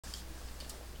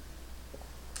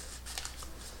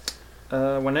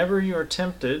whenever you are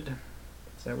tempted,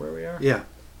 is that where we are? Yeah.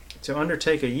 To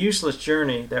undertake a useless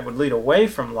journey that would lead away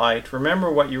from light,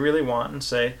 remember what you really want and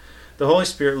say, the Holy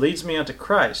Spirit leads me unto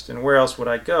Christ, and where else would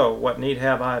I go? What need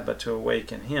have I but to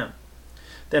awaken Him?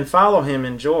 Then follow Him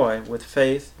in joy, with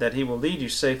faith that He will lead you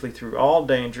safely through all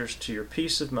dangers to your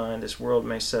peace of mind this world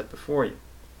may set before you.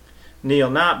 Kneel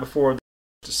not before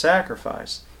the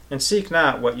sacrifice, and seek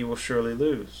not what you will surely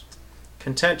lose.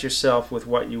 Content yourself with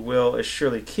what you will as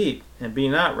surely keep, and be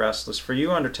not restless, for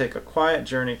you undertake a quiet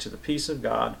journey to the peace of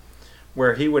God,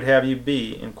 where He would have you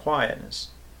be in quietness.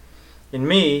 In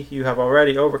me you have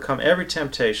already overcome every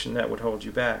temptation that would hold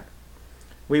you back.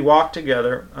 We walk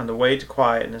together on the way to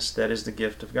quietness that is the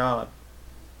gift of God.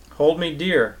 Hold me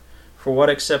dear, for what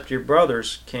except your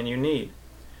brothers can you need?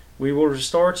 We will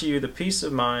restore to you the peace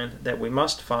of mind that we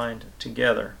must find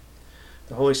together.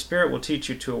 The Holy Spirit will teach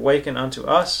you to awaken unto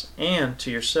us and to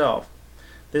yourself.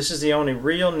 This is the only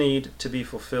real need to be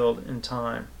fulfilled in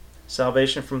time.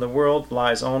 Salvation from the world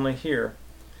lies only here.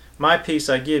 My peace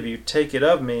I give you, take it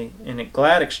of me in a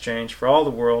glad exchange, for all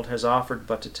the world has offered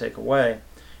but to take away.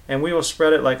 And we will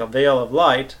spread it like a veil of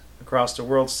light across the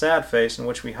world's sad face, in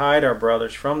which we hide our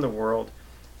brothers from the world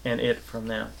and it from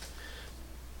them.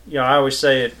 You know, I always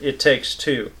say it takes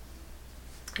two,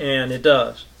 and it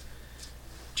does.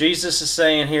 Jesus is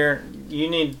saying here, you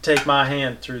need to take my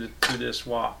hand through this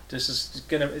walk. It's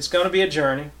gonna be a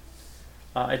journey.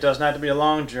 It doesn't have to be a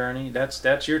long journey.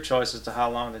 That's your choice as to how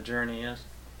long the journey is.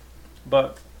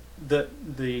 But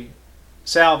the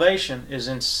salvation is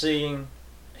in seeing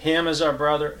Him as our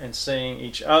brother and seeing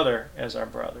each other as our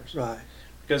brothers. Right.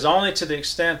 Because only to the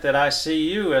extent that I see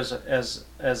you as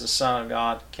a son of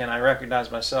God can I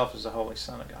recognize myself as the Holy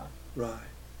Son of God. Right.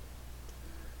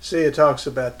 See, it talks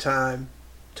about time.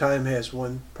 Time has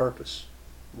one purpose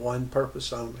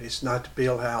only. It's not to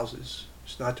build houses.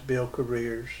 It's not to build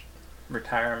careers.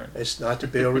 Retirement. It's not to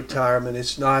build retirement.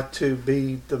 It's not to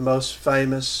be the most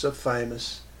famous of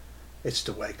famous. It's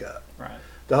to wake up. Right.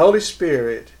 The Holy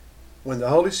Spirit, when the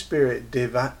Holy Spirit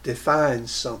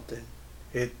defines something,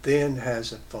 it then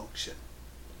has a function.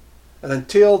 And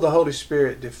until the Holy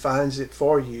Spirit defines it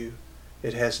for you,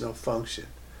 it has no function.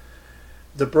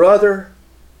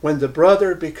 When the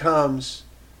brother becomes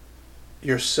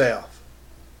yourself,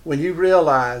 when you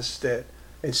realize that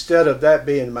instead of that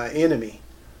being my enemy,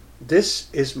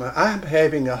 I'm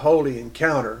having a holy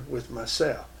encounter with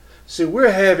myself. See,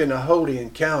 we're having a holy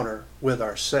encounter with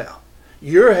ourselves.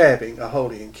 You're having a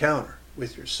holy encounter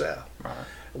with yourself. Right.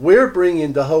 We're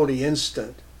bringing the holy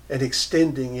instant and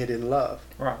extending it in love.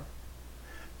 Right.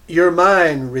 Your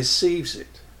mind receives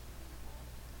it.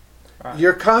 Right.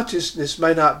 Your consciousness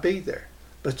may not be there,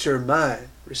 but your mind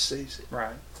receives it.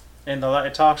 Right. And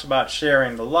it talks about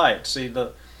sharing the light. See,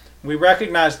 we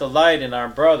recognize the light in our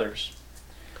brothers.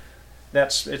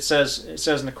 It says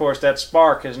in the Course that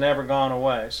spark has never gone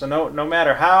away. So no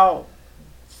matter how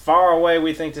far away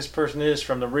we think this person is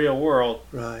from the real world,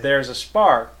 right, there's a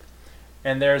spark,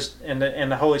 and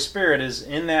the Holy Spirit is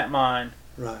in that mind,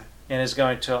 right, and is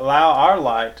going to allow our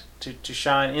light to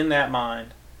shine in that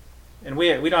mind. And we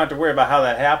don't have to worry about how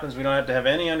that happens. We don't have to have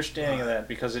any understanding of that,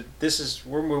 because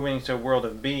we're moving into a world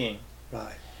of being.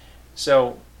 Right.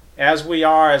 So as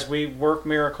we work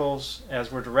miracles,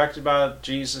 as we're directed by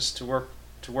Jesus to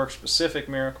work specific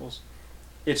miracles,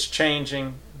 it's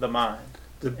changing the mind.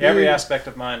 Every aspect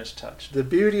of mind is touched. The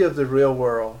beauty of the real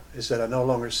world is that I no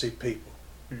longer see people.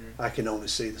 Mm-hmm. I can only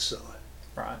see the sun.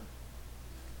 Right.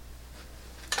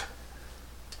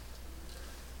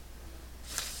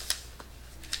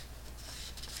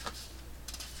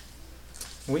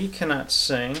 We cannot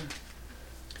sing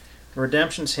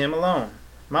redemption's hymn alone.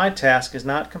 My task is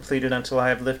not completed until I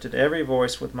have lifted every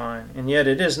voice with mine, and yet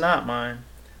it is not mine.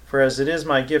 For as it is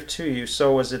my gift to you,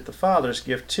 so was it the Father's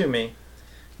gift to me,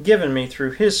 given me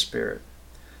through His Spirit.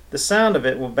 The sound of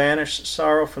it will banish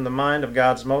sorrow from the mind of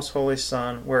God's most holy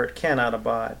Son, where it cannot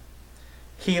abide.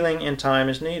 Healing in time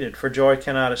is needed, for joy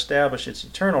cannot establish its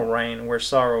eternal reign where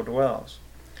sorrow dwells.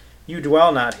 You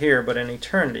dwell not here, but in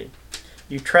eternity.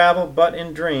 You travel but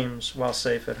in dreams while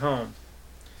safe at home.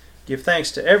 Give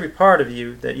thanks to every part of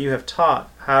you that you have taught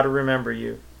how to remember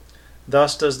you.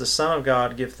 Thus does the Son of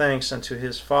God give thanks unto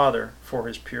His Father for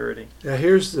His purity. Now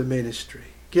here's the ministry.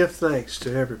 Give thanks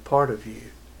to every part of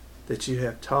you that you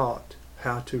have taught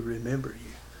how to remember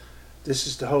you. This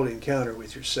is the holy encounter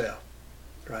with yourself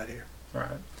right here. Right.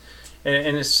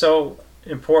 And it's so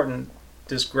important,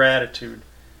 this gratitude.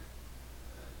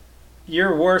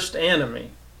 Your worst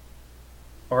enemy,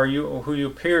 or who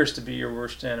appears to be your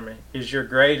worst enemy, is your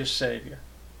greatest Savior.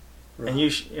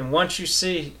 Right. And once you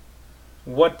see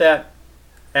what that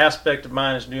aspect of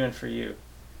mind is doing for you,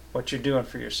 what you're doing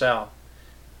for yourself,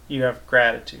 you have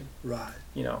gratitude. Right.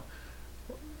 You know,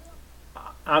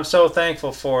 I'm so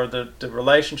thankful for the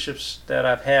relationships that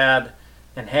I've had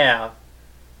and have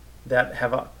that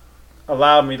have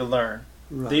allowed me to learn.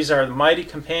 Right. These are the mighty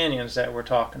companions that we're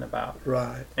talking about.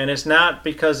 Right. And it's not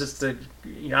because it's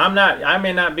I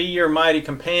may not be your mighty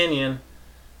companion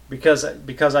because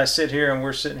I sit here and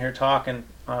we're sitting here talking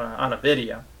on a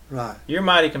video. Right. Your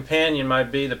mighty companion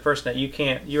might be the person that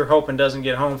you're hoping doesn't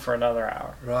get home for another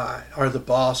hour. Right. Or the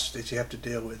boss that you have to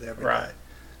deal with every day.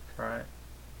 Right.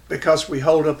 Because we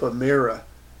hold up a mirror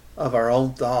of our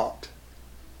own thought,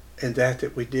 and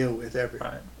that we deal with every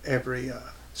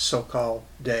so-called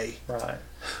day. Right.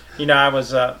 You know, I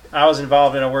was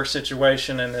involved in a work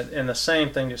situation, and the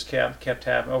same thing just kept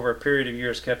happening over a period of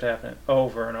years. Kept happening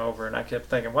over and over, and I kept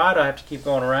thinking, why do I have to keep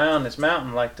going around this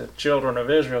mountain like the children of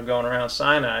Israel going around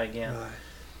Sinai again? Right.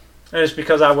 And it's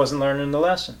because I wasn't learning the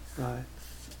lesson. Right.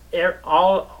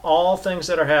 All things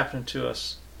that are happening to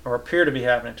us, or appear to be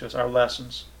happening to us, are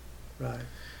lessons. Right.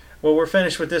 Well, we're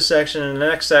finished with this section, and the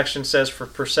next section says for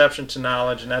perception to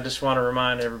knowledge, and I just want to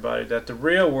remind everybody that the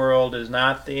real world is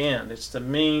not the end. It's the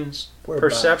means.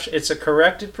 Perception. It's a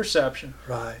corrected perception.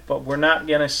 Right. But we're not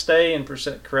going to stay in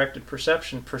corrected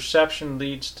perception. Perception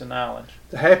leads to knowledge.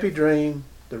 The happy dream,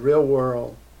 the real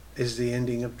world, is the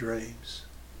ending of dreams.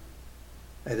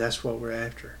 And that's what we're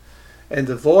after. And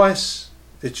the voice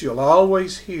that you'll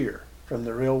always hear from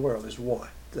the real world is one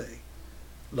thing.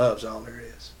 Love's all there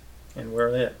is. And we're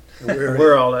it. And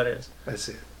we're all that is. That's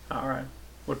it. All right.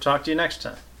 We'll talk to you next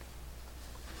time.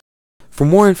 For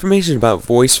more information about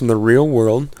Voice from the Real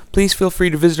World, please feel free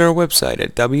to visit our website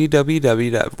at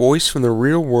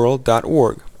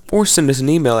www.voicefromtherealworld.org or send us an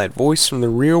email at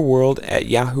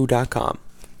voicefromtherealworld@yahoo.com.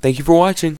 Thank you for watching.